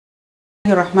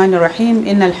الرحمن الرحيم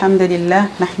إن الحمد لله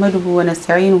نحمده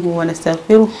ونستعينه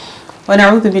ونستغفره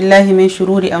ونعوذ بالله من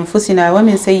شرور أنفسنا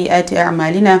ومن سيئات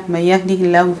أعمالنا من يهده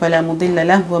الله فلا مضل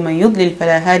له ومن يضلل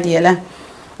فلا هادي له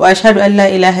وأشهد أن لا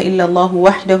إله إلا الله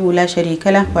وحده لا شريك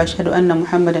له وأشهد أن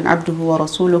محمدا عبده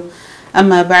ورسوله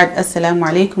أما بعد السلام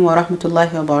عليكم ورحمة الله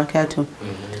وبركاته.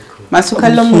 masu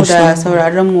kallon mu da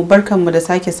sauraron mu barkanmu da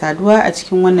sake saduwa a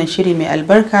cikin wannan shiri mai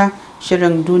albarka,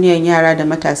 shirin duniyar yara da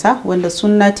matasa wanda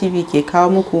Sunna TV ke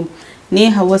kawo muku. Ne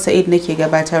Hauwa Sa'id nake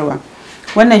gabatarwa.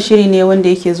 Wannan shiri ne wanda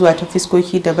yake zuwa ta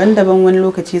fiskoki daban-daban, wani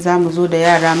lokaci zamu zo da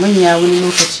yara manya, wani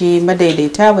lokaci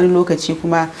madaidaita, wani lokaci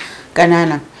kuma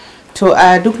ƙanana. To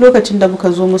a duk lokacin da muka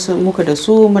zo muku da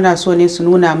su muna so ne su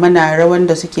nuna mana rawan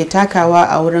da suke takawa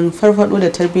a wurin farfado da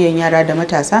tarbiyyar yara da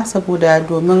matasa, saboda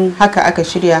domin haka aka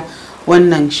shirya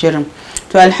wannan shirin.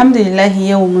 To alhamdulillah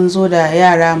yau mun zo da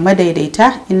yara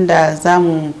madaidaita inda za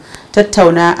mu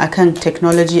tattauna akan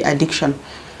technology addiction.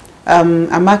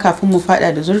 Amma kafin mu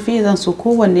fada da zurfi zan so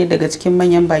kowanne daga cikin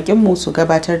manyan bakinmu su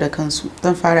gabatar da kansu.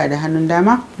 Zan fara da hannun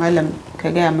dama. Malam,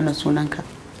 ka gaya mana sunanka.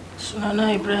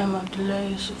 Sunana Ibrahim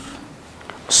Abdullahi Yusuf.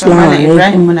 Assalamu alaikum.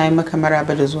 Ibrahim, muna yi maka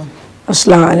maraba da zuwa.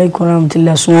 Assalamu alaikum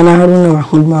warahmatullahi. Sunana Haruna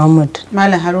Mahmud Muhammad.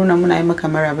 Malam Haruna, muna yi maka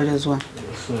maraba da zuwa.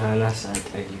 Sunana Sa'ad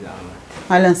Ali Ahmad.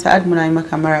 Malam Sa'ad, muna yi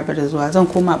maka maraba da zuwa. Zan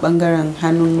koma bangaren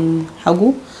hannun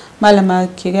hagu. Malama,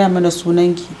 ki gaya mana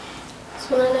sunanki.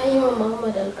 Sunana Iman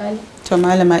Muhammad Alkali. To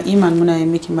Malama Iman, muna yi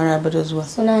miki maraba da zuwa.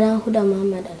 Sunana Huda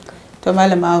Muhammad Alkali. To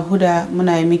Malama Huda,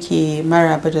 muna yi miki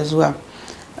maraba da zuwa.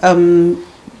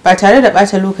 Ba tare da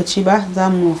bata lokaci ba za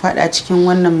mu fada cikin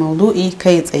wannan maudu'i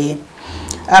kai tsaye.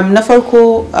 Na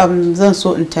farko zan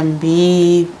so in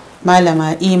tambayi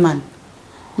Malama Iman.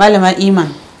 Malama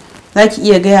Iman, za ki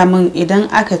iya gaya min idan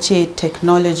aka ce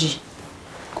technology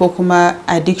ko kuma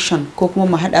addiction ko kuma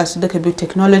mu haɗa su duka biyu,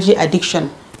 technology addiction,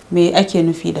 me ake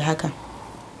nufi da haka?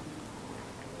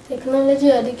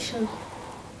 Technology addiction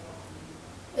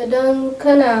idan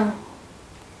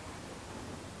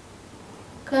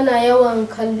kana yawan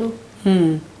kallo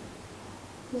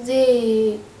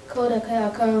zai kauda kai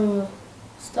akan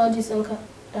studies ɗinka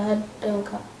da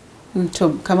haddanka. To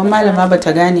kamar malama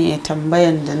bata gane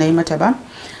tambayan da na yi mata ba,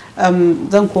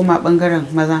 zan koma bangaren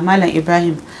maza. Malam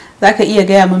Ibrahim, za ka iya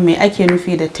gaya min me ake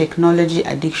nufi da technology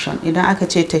addiction? Idan aka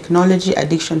ce technology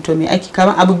addiction to me ake,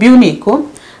 kamar abu biyu ne ko?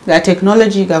 Ga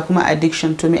technology ga kuma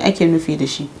addiction, to me ake nufi da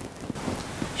shi?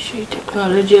 Shi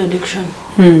technology addiction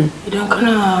idan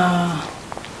kana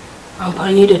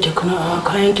amfani da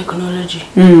kayan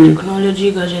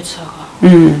technology gadgets haka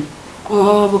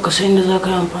kuma baka san da za ka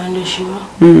yi amfani da shi ba,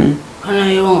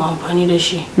 kana yawan amfani da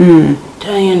shi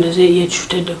ta hanyar da zai iya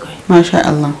cutar da kai. Masha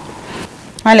Allah.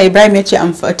 Malam Ibrahim ya ce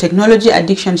technology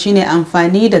addiction shine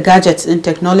amfani da gadgets in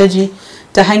technology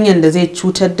ta hanyar da zai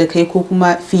cutar da kai ko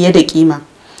kuma fiye da kima.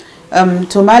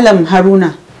 To Malam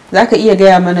Haruna, za ka iya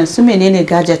gaya mana su menene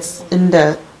gadgets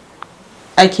inda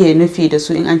ake nufi da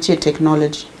su in an ce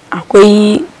technology?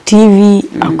 Akwai TV,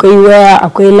 akwai waya,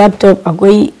 akwai laptop,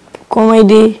 akwai komai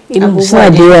dai irin suna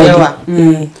da yawa.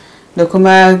 Da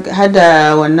kuma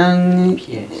hada wannan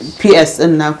PS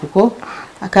din naku ko?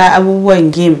 Aka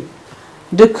abubuwan game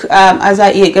duk a za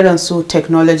iya kiran su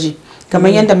technology.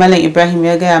 Kamar yadda Malam Ibrahim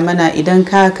ya gaya mana, idan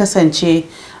ka kasance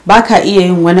baka iya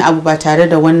yin wani abu ba tare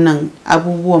da wannan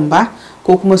abubuwan ba,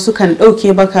 ko kuma sukan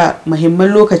ɗauke baka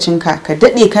muhimman lokacinka ka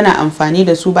daɗe kana amfani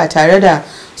da su ba tare da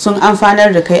sun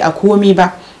amfanar da kai a komi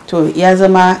ba, to ya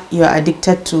zama you are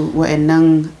addicted to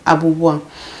wa'annan abubuwan.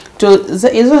 To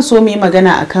zan so mu yi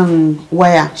magana akan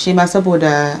waya shi ma,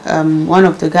 saboda one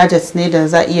of the gadgets ne da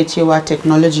za iya cewa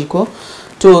technology ko?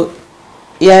 To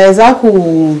ya za ki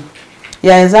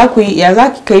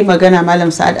yi magana Malam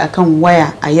Sa'ad akan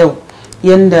waya a yau,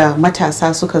 yanda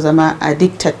matasa suka zama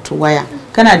addicted to waya?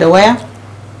 Kana da waya?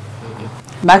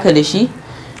 Baka da shi?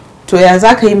 To ya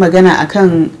za ka yi magana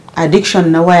akan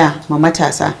addiction na waya ma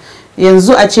matasa?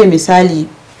 Yanzu a ce misali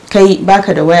kai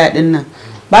baka da waya din nan,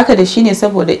 baka da shi ne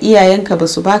saboda iyayenka ba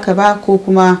su baka ba ko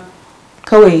kuma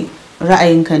kawai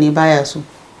ra'ayinka ne baya so?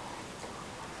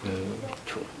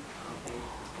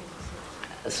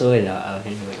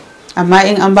 Amma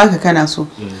in an baka kana so,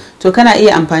 to kana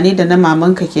iya amfani da na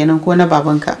mamanka kenan ko na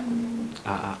babanka?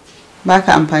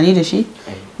 Baka amfani da shi?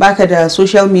 Baka da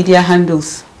social media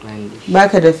handles?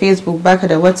 Baka da Facebook, baka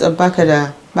da WhatsApp,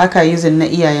 baka using na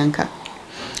iyayenka?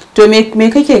 To me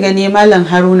kake gani Malam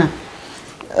Haruna?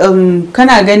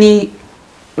 Kana gani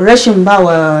rashin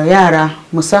bawa yara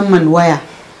musamman waya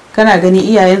kana gani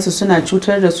iyayensu suna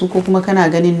cutar da su ko kuma kana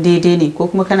ganin daidai ne ko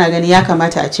kuma kana gani ya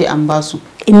kamata a ce an ba su?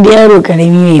 In da yaro karami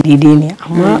ne daidai ne,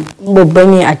 amma babba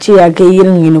ne a ce ya kai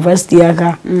irin university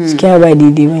haka gaskiya ba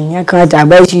daidai ba, ya kamata a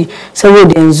bashi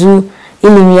saboda yanzu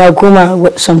ilimi ya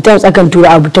koma sometimes akan tura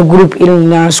abu ta group irin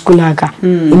na school haka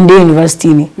in da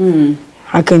university ne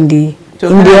hakan dai. To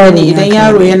idan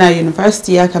yaro yana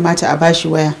university ya kamata a bashi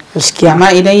waya gaskiya,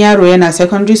 amma idan yaro yana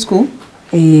secondary school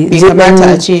bai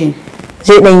kamata a ce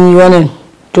zai dan yi wannan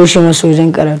toshe masu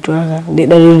wajen karatu haka dai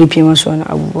dan rufe masu wani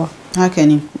abubuwa haka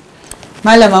ne.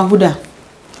 Malama Huda,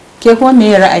 ke kuma me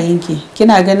ra'ayinki?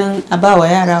 Kina ganin a ba wa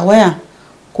yara waya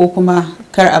ko kuma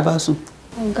kar a ba su?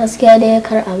 Gaskiya dai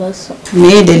kar a ba su.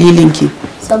 Me dalilinki?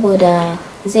 Saboda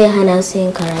zai hana su yin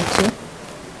karatu,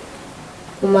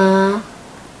 kuma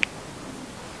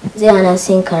zai hana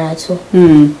su yin karatu.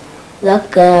 Za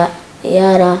ka ga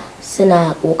yara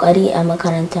suna kokari a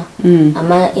makaranta,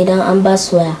 amma idan an ba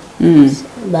su waya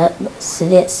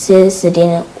sai su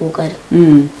daina kokari.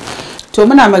 To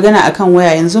muna magana akan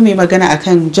waya, yanzu mai magana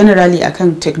akan generally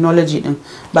akan technology din,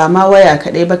 ba ma waya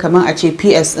kadai ba, kamar a ce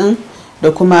PS din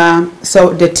da kuma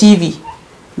da TV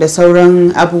da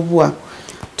sauran abubuwa.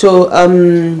 To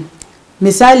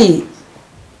misali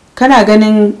kana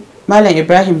ganin Malam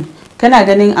Ibrahim, kana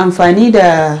ganin amfani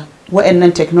da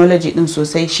wa'annan technology din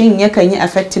sosai shin yakan yi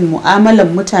affecting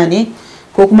mu'amalan mutane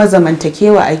ko kuma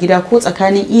zamantakewa a gida ko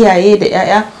tsakanin iyaye da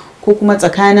 'ya'ya ko kuma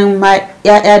tsakanin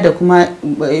ya'ya da kuma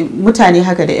mutane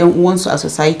haka da 'yan uwansu a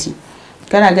society?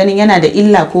 Kana ganin yana da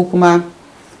illa ko kuma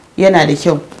yana da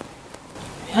kyau?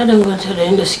 Ya danganta da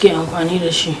yadda suke amfani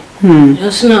da shi.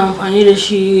 Idan suna amfani da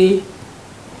shi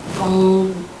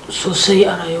sosai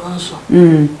a rayuwarsu,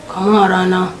 kamar a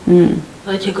rana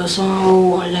za ki ga sun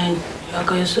hau online ya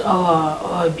kai su awa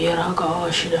 5 haka awa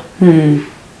 6,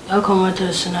 ya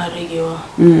kamata suna ragewa.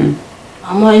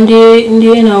 Amma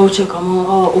inda yana wuce kamar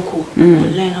awa 3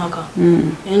 online haka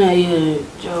yana iya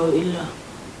jawo illa.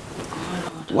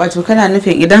 Wato kana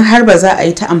nufin idan har ba za a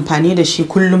yi ta amfani da shi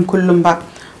kullum ba,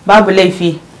 babu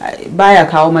laifi, baya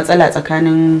kawo matsala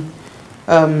tsakanin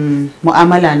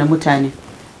mu'amala na mutane.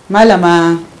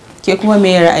 Malama, ke kuma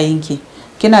me ra'ayinki?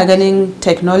 Kina ganin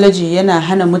technology yana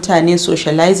hana mutane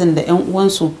socializing da 'yan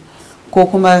uwansu, ko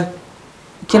kuma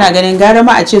kina ganin gara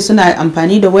ma a ce suna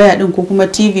amfani da waya din ko kuma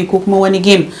TV ko kuma wani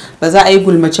game, ba za a yi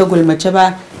gulmace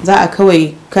ba, za a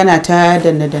kawai kana ta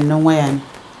danne-dannen waya ne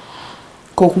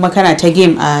ko kuma kana ta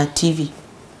game a TV?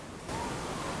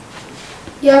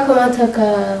 Ya kamata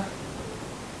ka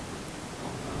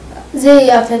zai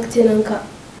yi affecting ɗinka.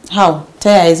 How? Ta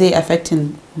yaya zai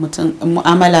affecting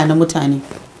mu'amala na mutane?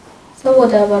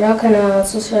 Saboda bara kana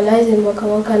socializing ba,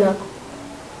 kamar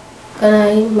kana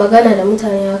yi magana da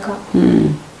mutane haka.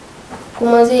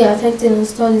 Kuma zai yi affecting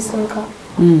studies ɗinka.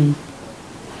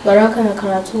 Bara kana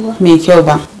karatu ba. Mai kyau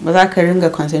ba za ka ringa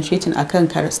concentrating akan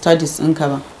studies ɗinka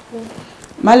ba.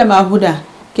 Malama Huda,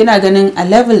 kina ganin a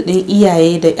level ɗin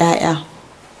iyaye da 'ya'ya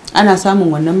ana samun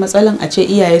wannan matsalan, a ce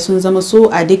iyaye sun zama so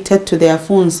addicted to their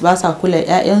phones, ba sa kula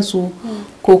 'ya'yansu,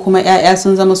 ko kuma 'ya'ya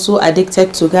sun zama so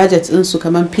addicted to gadgets ɗinsu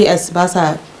kamar PS, ba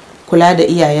sa kula da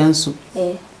iyayensu,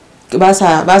 ba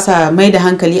sa mai da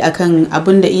hankali akan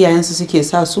abin da iyayensu suke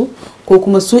sa su, ko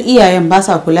kuma su iyayen ba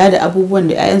sa kula da abubuwan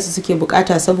da 'ya'yansu suke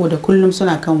bukata saboda kullum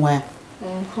suna kan waya.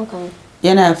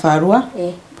 Yana faruwa?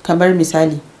 Kamar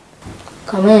misali,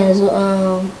 kamar yanzu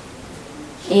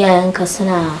iyayenka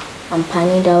suna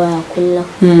amfani da waya kullum,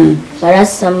 ba za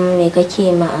su san me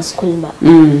kake ma a school ba.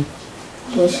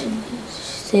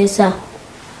 Sai sa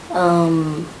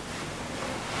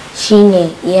shi ne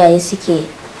iyaye suke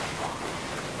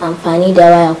amfani da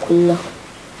waya kullum.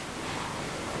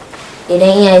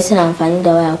 Idan iyaye suna amfani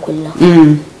da waya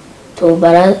kullum, to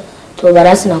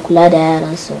bara suna kula da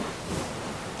yaransu.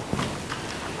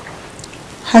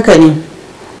 Haka ne.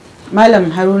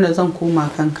 Malam Haruna, zan koma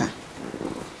kanka.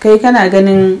 Kai kana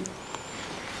ganin,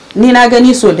 ni na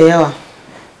gani so da yawa,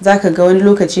 za ka ga wani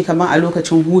lokaci kamar a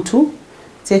lokacin hutu,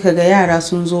 sai ka ga yara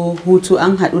sun zo hutu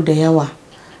an haɗu da yawa,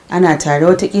 ana tare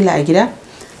watakila a gida,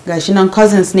 gashi nan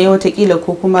cousins ne watakila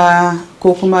ko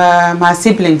kuma ma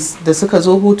siblings da suka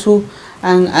zo hutu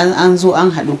an zo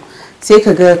an haɗu, sai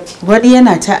ka ga wani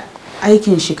yana ta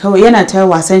aikin shi kawai, yana ta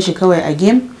wasan shi kawai a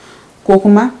game, ko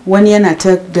kuma wani yana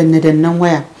ta danne-dannen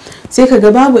waya. Sai ka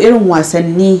ga babu irin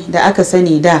wasanni da aka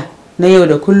sani da na yau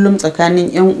da kullum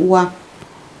tsakanin 'yan uwa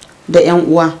da 'yan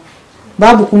uwa,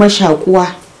 babu kuma shakuwa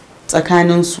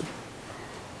tsakaninsu.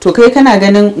 To kai kana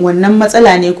ganin wannan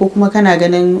matsala ne, ko kuma kana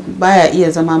ganin baya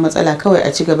iya zama matsala, kawai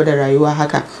a ci gaba da rayuwa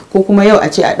haka, ko kuma yau a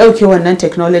ce a ɗauke wannan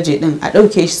technology din, a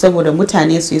ɗauke shi saboda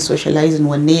mutane su yi socializing,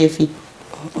 wanne ya fi?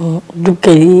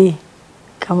 Duka ne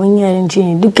kamar yaran ce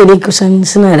ne duka dai kusan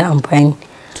suna da amfani.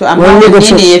 To amma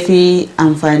wanne ne yafi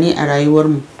amfani a rayuwar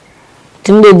mu?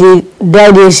 Tunda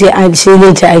dai sai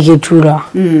leta ake tura.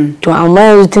 To amma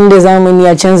yanzu tunda zamani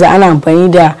ya canza ana amfani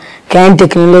da kayan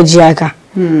technology haka.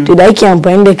 To da ake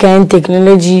amfani da kayan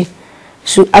technology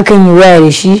su akan yi waya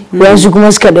da shi, wasu kuma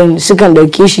sukan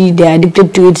dauke shi da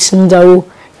addicted to it, sun zawo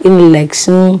in like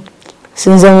sun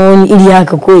zama wani iri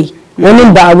haka kawai.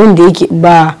 Wani ba abun da yake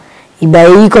ba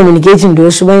yi communicating da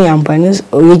wasu bane amfani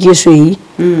yake so yi,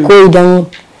 ko idan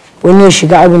wani ya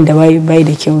shiga abin da bai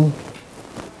da kyau.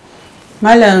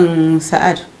 Malam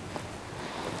Sa'ad,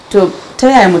 to ta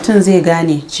yaya mutum zai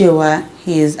gane cewa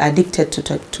he is addicted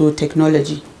to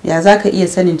technology? Ya za ka iya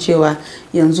sanin cewa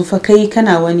yanzu fa kai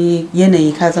kana wani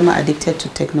yanayi ka zama addicted to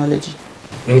technology?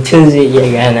 Mutum zai iya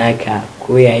gane haka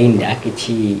ko yayin da aka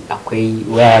ce akwai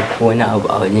waya ko wani abu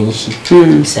a wajen shi,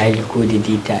 misali ko da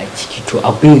data a ciki, to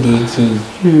abin da yake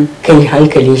kan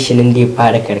hankalin shi nan da ya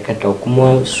fara karkata,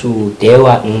 kuma su da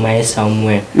yawa in ma ya samu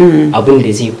waya abin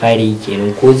da zai fara yi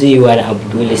kenan, ko zai yi wani abu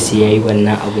dole sai ya yi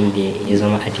wannan abin da ya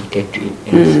zama addicted to it,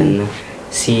 sannan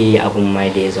sai abun ma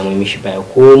da ya zama mishi baya.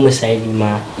 Ko misali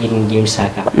ma irin games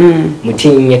haka,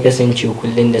 mutum in ya kasance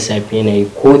kullum da safe yana yi,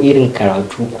 ko irin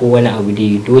karatu ko wani abu da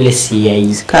dole sai ya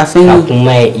yi kafin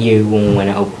ma ya iya yin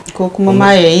wani abu, ko kuma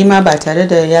ma ya yi ma ba tare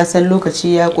da ya san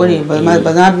lokaci ya kure ba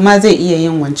ma zai iya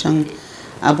yin wancan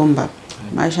abun ba.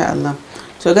 Masha Allah.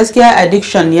 So gaskiya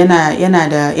addiction yana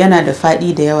da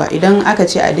faɗi da yawa. Idan aka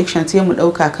ce addiction sai mu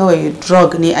ɗauka kawai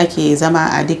drug ne ake zama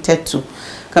addicted to,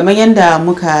 kamar yadda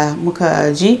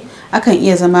muka ji akan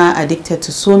iya zama addicted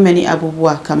to so many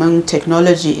abubuwa kamar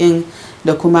technology in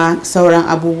da kuma sauran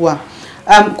abubuwa.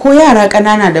 Ko yara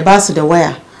ƙanana da basu da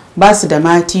waya, basu da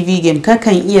ma TV game,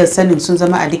 kakan iya sanin sun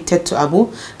zama addicted to abu.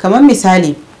 Kamar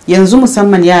misali yanzu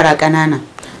musamman yara ƙanana,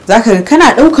 zaka ga kana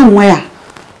ɗaukan waya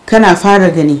kana fara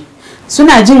gani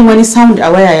suna jin wani sound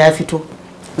a waya ya fito,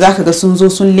 zaka ga sun zo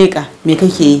sun leƙa me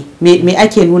kake yi, me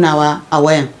ake nunawa a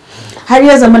wayan, har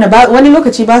ya zama wani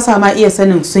lokaci ba sa ma iya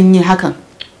sanin sun yi hakan,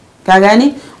 ka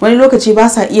gane, wani lokaci ba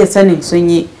sa iya sanin sun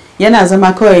yi, yana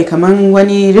zama kawai kamar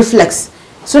wani reflex.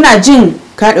 Suna jin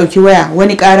ka ɗauki waya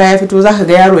wani ƙara ya fito, zaka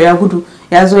ga yaro ya gudu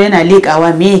ya zo yana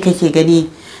leƙawa me kake gani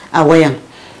a wayan.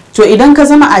 To idan ka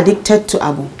zama addicted to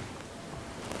abu,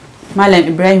 Malam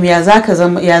Ibrahim, ya za ka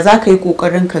yi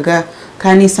ƙoƙarin ka ga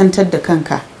ka nisantar da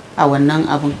kanka a wannan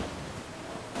abun?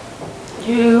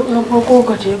 Na farko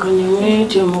ka ce ka nemi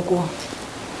taimako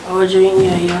a wajen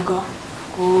iyaye haka,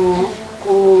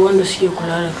 ko wanda suke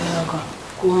kula da kai haka,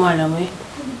 ko malamai.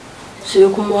 Sai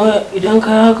kuma idan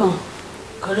ka yi hakan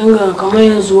ka dinga kamar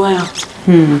yanzu waya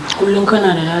kullum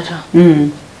kana da data,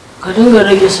 ka dinga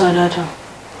rage sa data,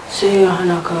 sai ya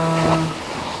hana ka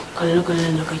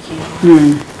kalle-kallen da kake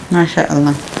yi. Masha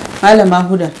Allah. Malama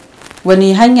Huda,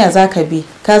 wani hanya za ka bi?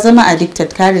 Ka zama addicted,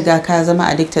 ka riga ka zama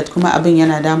addicted kuma abin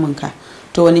yana damun ka.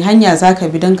 To wani hanya za ka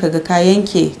bi don ka ga ka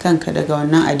yanke kanka daga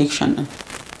wannan addiction din?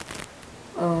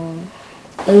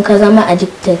 In ka zama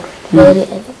addicted, very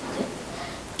addicted,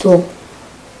 to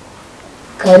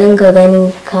ka ringa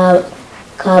gani ka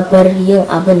bar yin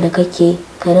abin da kake,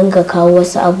 ka ringa kawo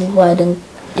wasu abubuwa don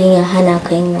ya hana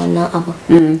ka yin wannan abu.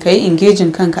 Ka yi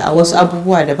engaging kanka a wasu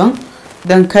abubuwa daban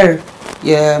don kar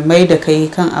ya mai da kai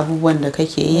kan abubuwan da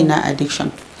kake yi na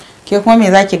addiction. Ke kuma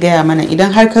me za ki gaya mana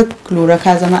idan har ka lura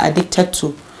ka zama addicted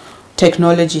to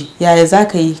technology, yaya za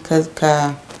ka yi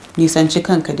ka nisanci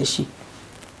kanka da shi?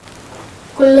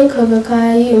 Kullum ka ga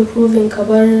ka yi improving, ka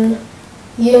bar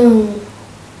yin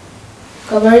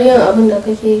abin da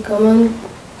kake, kamar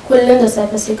kullum da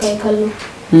safe sai ka yi kallo.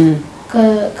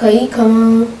 Ka yi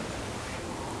kamar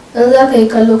in za ka yi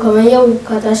kallo, kamar yau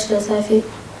ka tashi da safe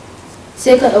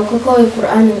sai ka ɗauka kawai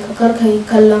ƙur'anin ka, kar ka yi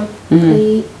kallon,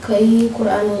 ka yi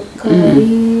ƙur'anin, ka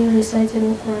yi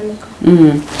reciting ƙur'anin ka.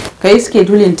 Ka yi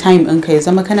scheduling time ɗin ka, ya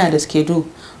zama kana da schedule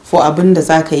for abin da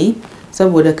za ka yi,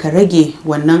 saboda ka rage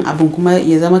wannan abin, kuma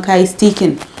ya zama ka yi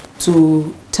sticking to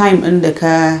time ɗin da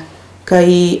ka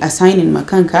yi assigning ma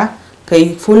kanka, ka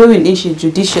yi following ɗin shi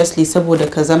judiciously, saboda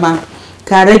ka zama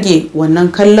ka rage wannan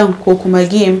kallon ko kuma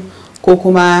game ko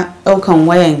kuma ɗaukan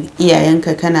wayan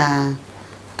iyayenka kana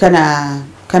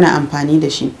amfani da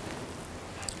shi.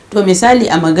 To misali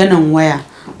a maganan waya,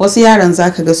 wasu yaran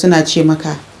zaka ga suna ce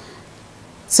maka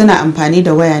suna amfani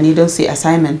da waya ne don su yi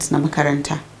assignment na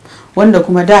makaranta, wanda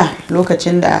kuma da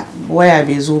lokacin da waya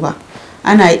bai zo ba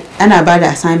ana ba da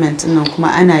assignment nan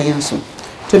kuma ana yin su.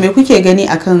 To me kuke gani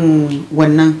akan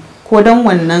wannan? Ko don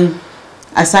wannan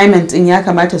assignment din ya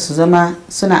kamata su zama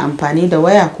suna amfani da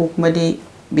waya, ko kuma dai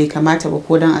bai kamata ba,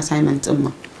 ko don assignment din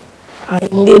ma?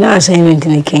 Inda na assignment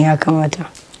ne kan ya kamata.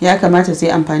 ya kamata su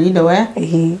yi amfani da waya?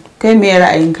 Kai me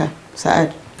ra'ayinka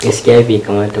Sa'ad? gaskiya bai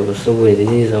kamata ba saboda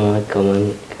zai zama kamar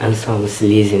an samu su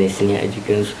laziness ne a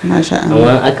jikinsu.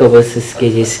 Amma aka bar su suka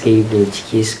je suka yi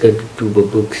bincike suka duba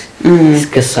books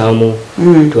suka samu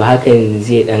to hakan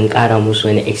zai dan kara musu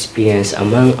wani experience.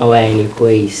 Amma a waya ne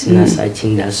kawai suna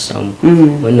sacin da su samu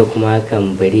wanda kuma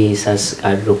hakan bare sa su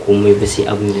ƙara da komai ba sai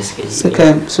abin da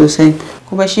suka sosai.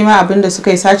 Kuma shi ma abin da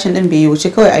suka yi sacin din bai wuce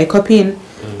kawai a yi copying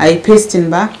a yi pasting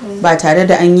ba tare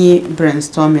da an yi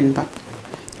brainstorming ba.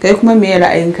 Kai kuma me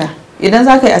ra'ayinka idan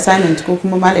za ka yi assignment ko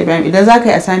kuma Malam Ibrahim idan za ka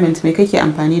yi assignment me kake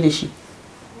amfani da shi?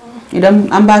 Idan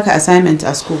an baka assignment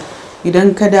a school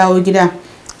idan ka dawo gida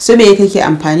su me kake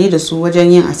amfani da su wajen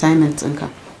yin assignment ɗinka?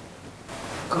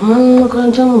 Kamar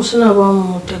makarantar mu suna ba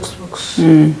mu textbooks.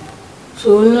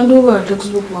 So wani na duba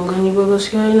textbook ban gani ba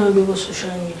gaskiya ina duba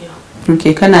social media.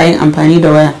 Okay, kana yin amfani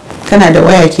da waya. Kana da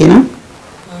waya kenan?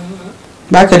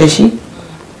 Baka da shi?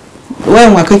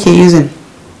 Wayan wa kake using?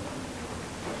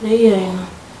 Na iyayena.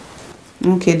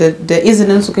 Okay, da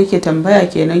izinin su kake tambaya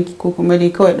kenan ko kuma dai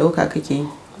kawai dauka kake yi?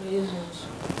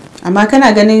 Amma kana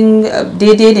ganin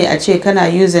daidai ne a ce kana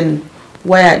using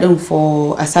waya din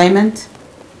for assignment?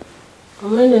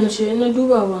 Kamar da nace ina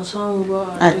duba ban samu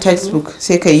ba a textbook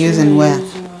sai ka using waya.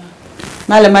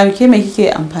 Malama ke me kike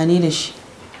amfani da shi?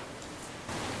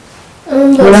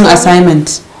 Wurin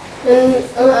assignment. In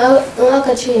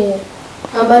aka ce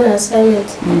an bana assignment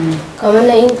kamar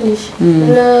na English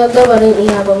na gabarin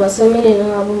iya ba san mene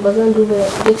nan abun ba zan duba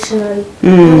dictionary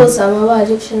ko sama ba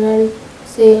dictionary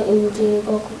sai in je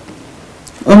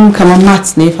Google. Kamar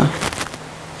maths ne fa?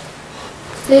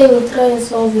 Sai in try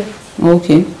solving.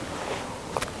 Okay.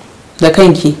 Da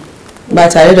kanki ba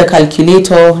tare da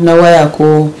calculator na waya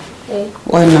ko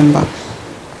wannan ba.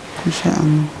 Insha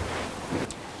Allah.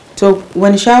 To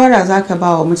wani shawara zaka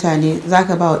ba wa mutane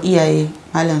zaka ba wa iyaye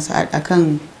Malam Sa'ad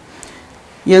akan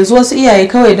yanzu wasu iyaye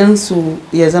kawai don su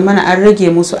ya zama na an rage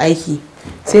musu aiki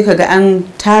sai kaga an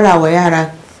tara wa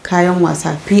yara kayan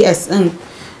wasa PS din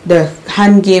da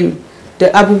hand game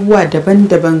da abubuwa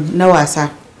daban-daban na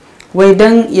wasa wai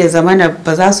don ya zama na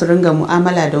ba za su ringa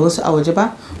mu'amala da wasu a waje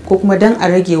ba ko kuma don a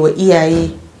rage wa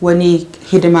iyaye wani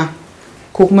hidima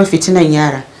ko kuma fitinan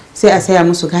yara sai a saya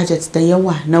musu gadgets da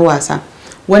yawa na wasa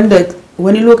wanda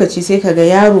wani lokaci sai kaga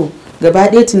yaro gaba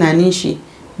ɗaya tunanin shi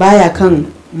baya kan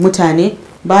mutane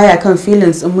baya kan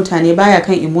feelings din mutane baya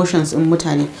kan emotions din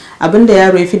mutane abinda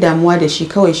yaro ya fi damuwa da shi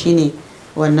kawai shine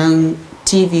wannan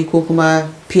TV ko kuma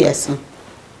PS din.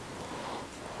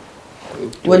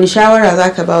 Wani shawara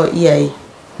zaka ba wa iyaye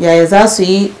yaya za su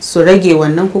yi su rage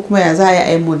wannan ko kuma ya za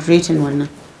a yi moderating wannan?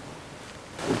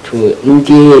 To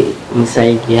inda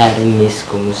misali yaran ne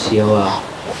suka musu yawa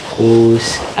ko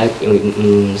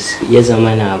ya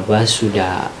zama na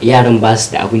yaran ba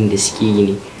su da abin da suke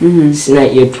yi ne suna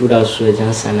iya tura su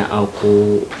wajen sana'a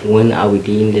ko wani abu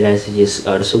da yin da za su je su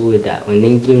karu saboda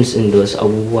wannan games din da wasu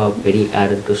abubuwa bari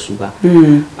karar da su ba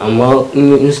amma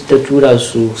in su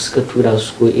suka tura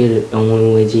su ko irin dan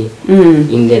wani waje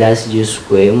inda za su je su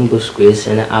koya in ba su koya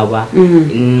sana'a ba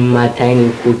in mata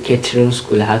ne ko catering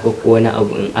school haka ko wani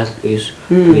abu in aka kai su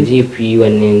to zai fi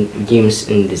wannan games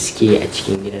din da suke a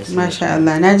cikin gida. Masha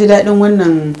Allah, na ji daɗin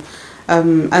wannan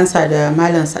ansa da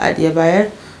Malam Sa'ad ya bayar.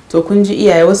 To kun ji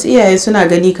iyaye wasu iyaye suna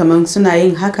gani kamar suna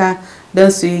yin haka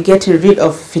don su yi getting rid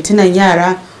of fitinan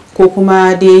yara ko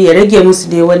kuma dai ya rage musu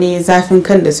dai wani zafin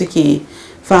kan da suke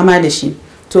fama da shi.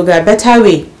 To ga better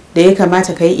way da ya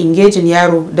kamata ka yi engaging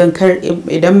yaro don kar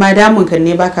idan ma damun kan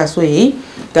ne baka so ya yi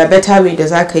ga better way da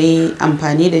za ka yi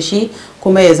amfani da shi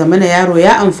kuma ya zamana yaro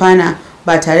ya amfana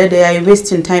ba tare da ya yi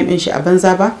wasting time ɗin shi a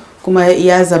banza ba kuma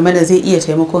ya zamana zai iya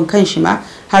taimakon kanshi ma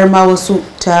har ma wasu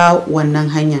ta wannan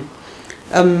hanya.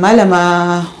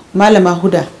 Malama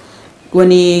Huda,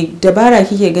 wani dabara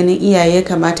kike ganin iyaye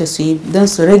kamata su yi don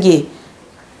su rage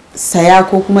saya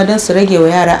ko kuma don su rage wa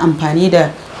yara amfani da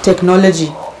technology?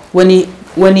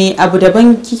 Wani abu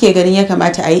daban kike ganin ya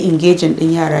kamata a yi engaging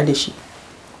din yara da shi?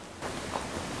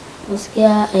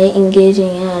 Gaskiya a yi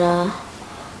engaging yara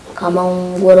kamar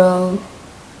wurin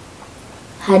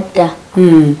hadda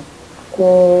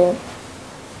ko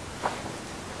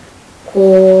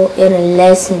irin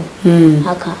lesson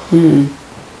haka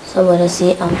saboda su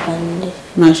yi amfani da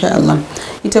shi. Masha Allah.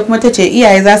 Ita kuma ta ce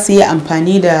iyaye za su yi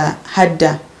amfani da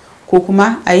hadda ko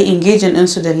kuma a yi engaging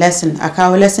ɗinsu da lesson a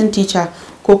kawo lesson teacher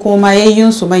ko kuma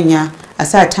yayyunsu manya a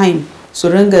sa time su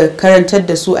ringa karantar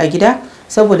da su a gida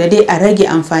saboda dai a rage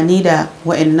amfani da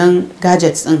wa'annan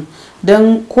gadgets ɗin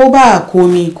don ko ba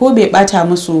komi ko bai bata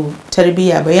musu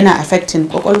tarbiyya ba yana affecting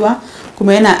kwakwalwa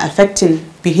kuma yana affecting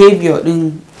behavior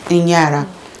din yara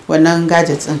wannan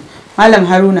gadgets din. Malam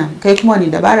Haruna, kai kuma wani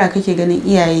dabara kake ganin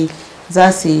iyaye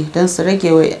za su yi don su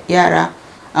rage wa yara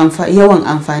yawan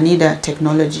amfani da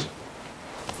technology?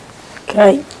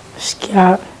 Kai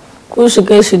gaskiya ko su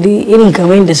kai su dai irin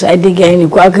kamar yadda su adiga ne,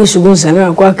 ko a kai su gun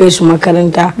sana'a, ko a kai su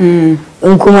makaranta.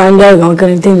 In kuma an dawo ga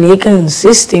makarantar ne kan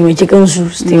sai su taimaki kansu,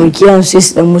 su taimaki yawan sai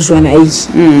su dan musu wani aiki.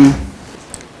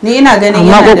 Ni ina ganin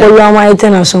amma kwakwalwa ma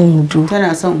tana son hutu.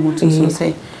 Tana son hutu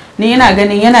sosai. Ni ina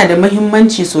ganin yana da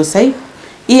muhimmanci sosai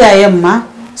iyayen ma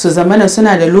su zamana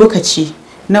suna da lokaci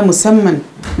na musamman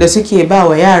da suke ba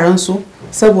wa yaransu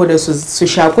saboda su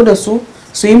shaku da su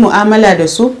yi mu'amala da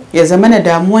su, ya zamana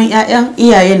damuwan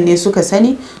iyayen ne suka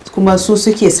sani kuma su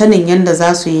suke sanin yadda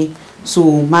za su yi su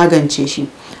magance shi.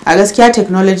 A gaskiya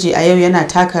technology a yau yana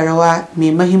taka rawa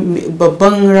mai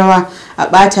babban rawa a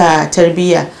bata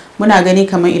tarbiyya. Muna gani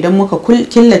kamar idan muka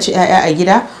killace 'ya'ya a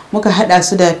gida, muka hada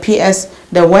su da PS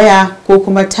da waya ko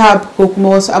kuma tab ko kuma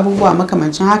wasu abubuwa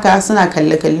makamancin haka, suna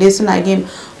kalle-kalle suna game,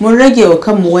 mun rage wa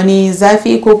kanmu wani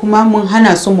zafi ko kuma mun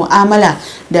hana su mu'amala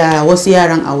da wasu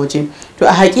yaran a waje. To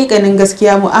a hakikanin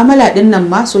gaskiya mu'amala din nan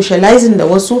ma, socializing da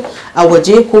wasu a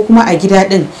waje ko kuma a gida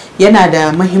din yana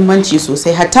da mahimmanci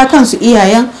sosai. Hatta kansu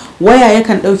iyayen, waya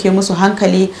yakan dauke musu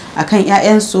hankali akan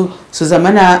 'ya'yansu, su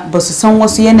zamana ba su san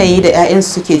wasu yanayi da 'ya'yansu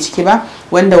suke ciki ba,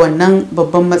 wanda wannan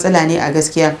babban matsala ne a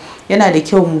gaskiya. Yana da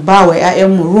kyau mu ba wa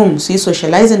 'ya'yanmu room su yi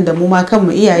socializing da mu ma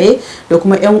kanmu iyaye da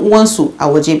kuma 'yan uwansu a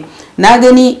waje. Na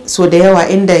gani so da yawa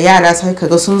inda yara sai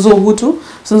kaga sun zo hutu,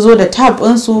 sun zo da tab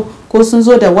ɗinsu ko sun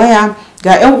zo da waya,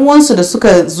 ga 'yan uwansu da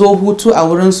suka zo hutu a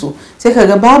wurinsu, sai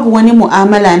kaga babu wani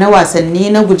mu'amala na wasanni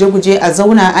na guje-guje a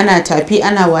zauna ana tafi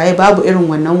ana waye, babu irin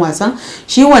wannan wasan.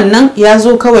 Shi wannan ya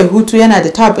zo kawai hutu, yana da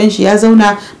tab ɗin shi ya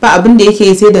zauna, ba abin da yake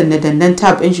yi sai danne-dannen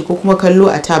tab ɗin shi ko kuma kallo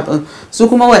a tab ɗin. Su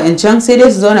kuma wa'ancan sai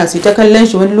dai su zauna su ta kallon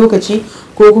shi wani lokaci,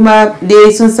 ko kuma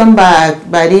dai sun san ba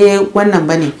dai wannan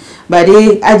bane, ba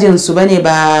dai ajin su bane,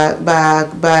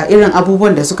 ba irin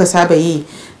abubuwan da suka saba yi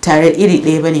tare iri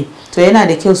ɗaya bane. To yana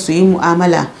da kyau su yi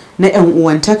mu'amala na 'yan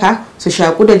uwantaka, su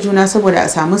shaku da juna saboda a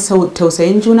samu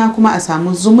tausayin juna kuma a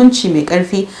samu zumunci mai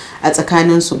ƙarfi a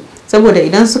tsakaninsu. Saboda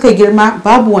idan suka girma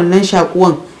babu wannan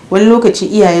shakuwan, wani lokaci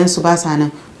iyayensu ba sa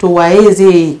nan, to waye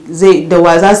zai da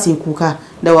wa za su yi kuka,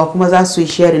 da wa kuma za su yi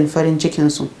sharing farin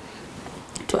cikinsu.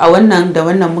 To a wannan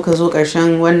muka zo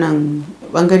ƙarshen wannan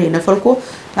bangare na farko.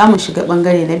 Za mu shiga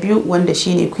bangare na biyu wanda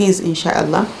shine quiz insha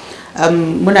Allah.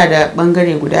 Muna da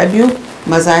bangare guda biyu,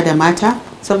 maza da mata,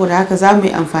 saboda haka za mu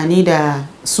yi amfani da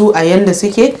su a yanda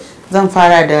suke. Zan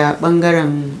fara da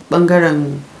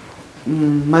bangaren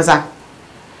maza.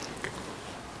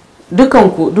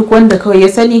 Dukanku, duk wanda kawai ya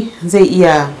sani zai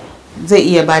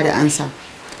iya ba da ansa.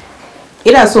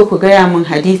 Ina so ku gaya min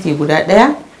hadisi guda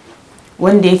ɗaya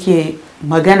wanda yake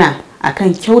magana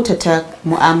akan kyautata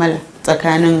mu'amala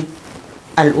tsakanin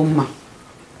al'umma.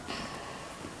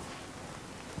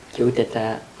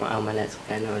 Kyautata mu'amala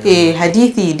tsakanin al'umma.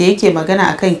 Hadisi da yake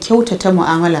magana akan kyautata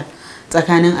mu'amala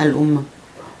tsakanin al'umma.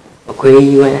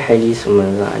 Akwai wani hadisi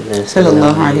manzon Allah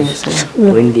sallallahu alaihi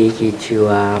wasallam wanda yake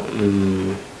cewa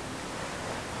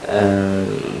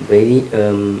bari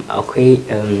akwai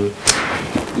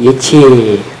yace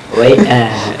wai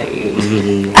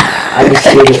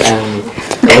abishir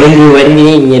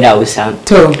wani ne da Hausa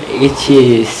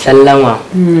yace sallama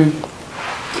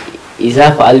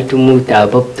iza fa'altum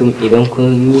tababbtum, idan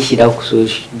kun yi shi da ku so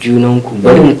junanku.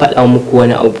 Bari mu faɗa muku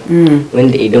wani abu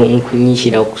wanda idan kun yi shi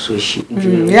da ku so shi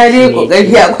junanku. Ya dai kokari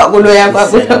ya kwakulo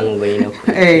Assalamu bainakum.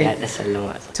 Ya da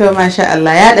sallama. To masha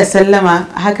Allah, ya da sallama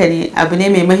haka ne, abu ne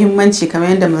mai muhimmanci kamar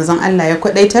yadda manzon Allah ya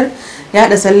kwadaitar. Ya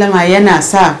da sallama yana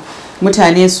sa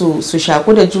mutane su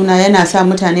shaku da juna, yana sa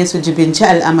mutane su jibinci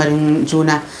al'amarin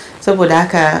juna. Saboda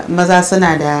haka maza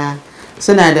suna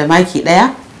da maki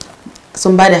ɗaya.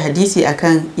 Sun ba da hadisi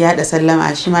akan yada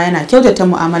sallama, shi ma yana kyautata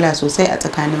mu'amala sosai a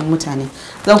tsakanin mutane.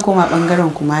 Zan koma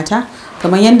bangaren ku mata,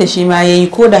 kamar yadda shi ma yayi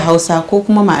ko da Hausa ko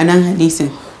kuma ma'anan hadisin.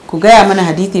 Ku gaya mana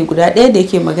hadisi guda ɗaya da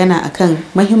yake magana akan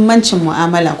mahimmancin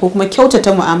mu'amala ko kuma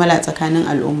kyautata mu'amala tsakanin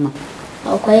al'umma.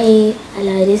 Akwai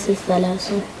alhadisi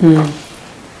salasu.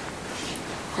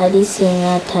 Hadisi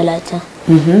na 30.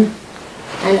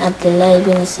 An Abdullahi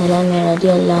bin Salami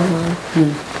radiyallahu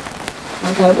anhu.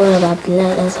 An karɓo daga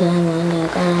Abdullahi ɗan Salami wanda ya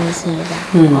ƙara masa yarda.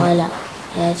 Wala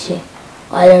ya ce,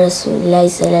 wala Rasulullahi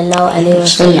sallallahu alaihi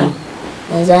wasallam,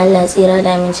 manzo Allah tsira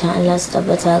da amincin Allah su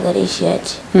tabbata gare shi ya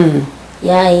ce,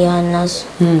 ya ayyuhan nasu,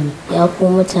 ya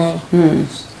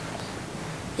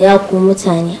ku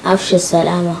mutane afshi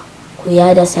salama, ku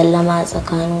yada sallama a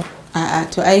tsakanin. A'a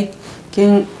to ai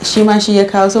shi ma shi ya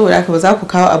kawo, saboda haka ba za ku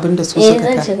kawo abin da su suka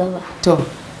zan ci gaba. To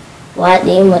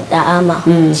waɗe mu da'ama,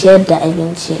 ciyar da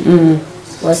abinci,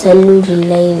 wasallu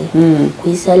billaili ku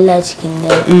yi sallah cikin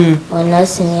dare wannan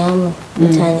sun yamu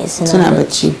mutane suna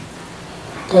bacci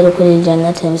tadkhulul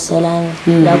jannata bisalami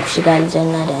za ku shiga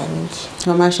aljanna da aminci.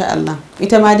 To masha Allah,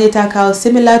 ita ma dai ta kawo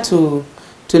similar to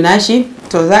nashi.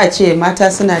 To za a ce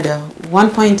mata suna da 1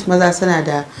 point, maza suna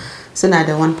da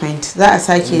 1 point. Za a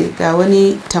sake ga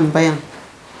wani tambayan,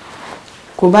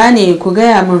 ku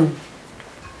gaya min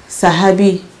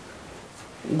sahabi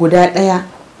guda ɗaya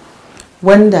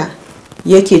wanda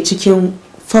yake cikin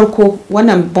farko,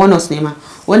 wannan bonus ne ma,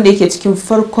 wanda yake cikin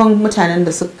farkon mutanen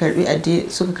da suka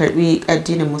karbi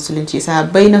addinin musulunci,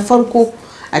 sahabbai na farko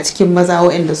a cikin maza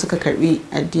waɗanda suka karbi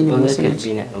addinin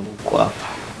musulunci.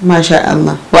 Masha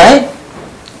Allah. Waye?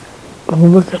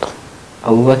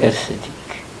 Abubakar Sadiq.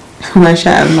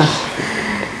 Masha Allah.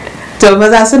 To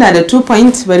maza suna da 2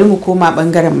 points. Bari mu koma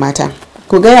bangaren mata.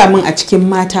 Ku gaya min a cikin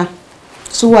mata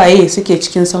su waye suke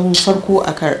cikin sahun farko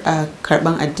a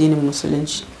karban addinin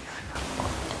musulunci.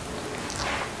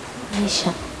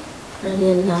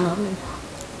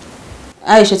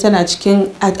 Aisha tana cikin,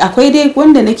 akwai dai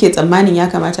wanda nake tsammanin ya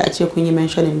kamata a ce kun yi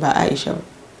mentioning ba Aisha ba.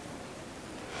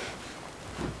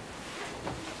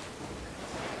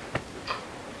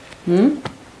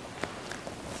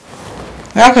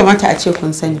 Ya kamata a ce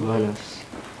kun sani.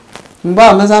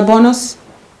 Ba maza bonus?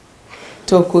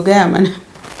 To ku gaya mana.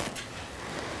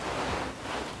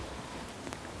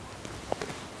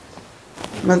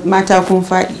 Mata kun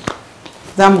faɗi.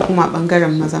 Za mu kuma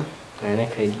ɓangaren maza. Nana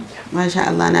Khadija. Masha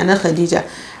Allah, Nana Khadija.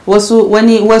 Wasu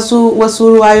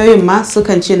ruwayoyin ma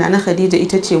sukan ce Nana Khadija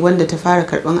ita ce wanda ta fara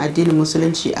karɓan addinin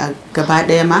musulunci a gaba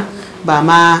ɗaya ma, ba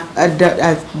ma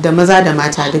da maza da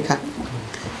mata duka.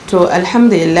 To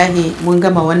alhamdulillahi mun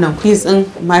gama wannan quiz din.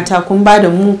 Mata kun ba da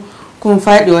mu kun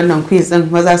faɗi wannan quiz din.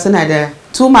 Maza suna da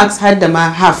 2 marks har da ma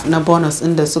half na bonus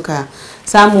din da suka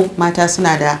samu. Mata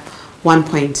suna da 1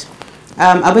 point.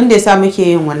 Abin da ya sa muke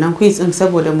yin wannan quiz din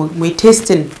saboda mu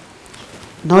testing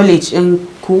knowledge in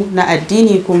ku na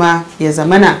addini, kuma ya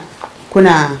zamana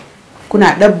kuna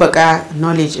ɗabbaka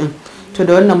knowledge din. To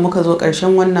da wannan muka zo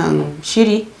ƙarshen wannan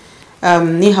shiri.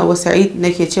 Ni Hauwa Sa'id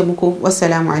nake ce muku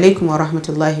wassalamu alaikum wa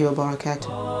rahmatullahi wa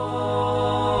barakatuh.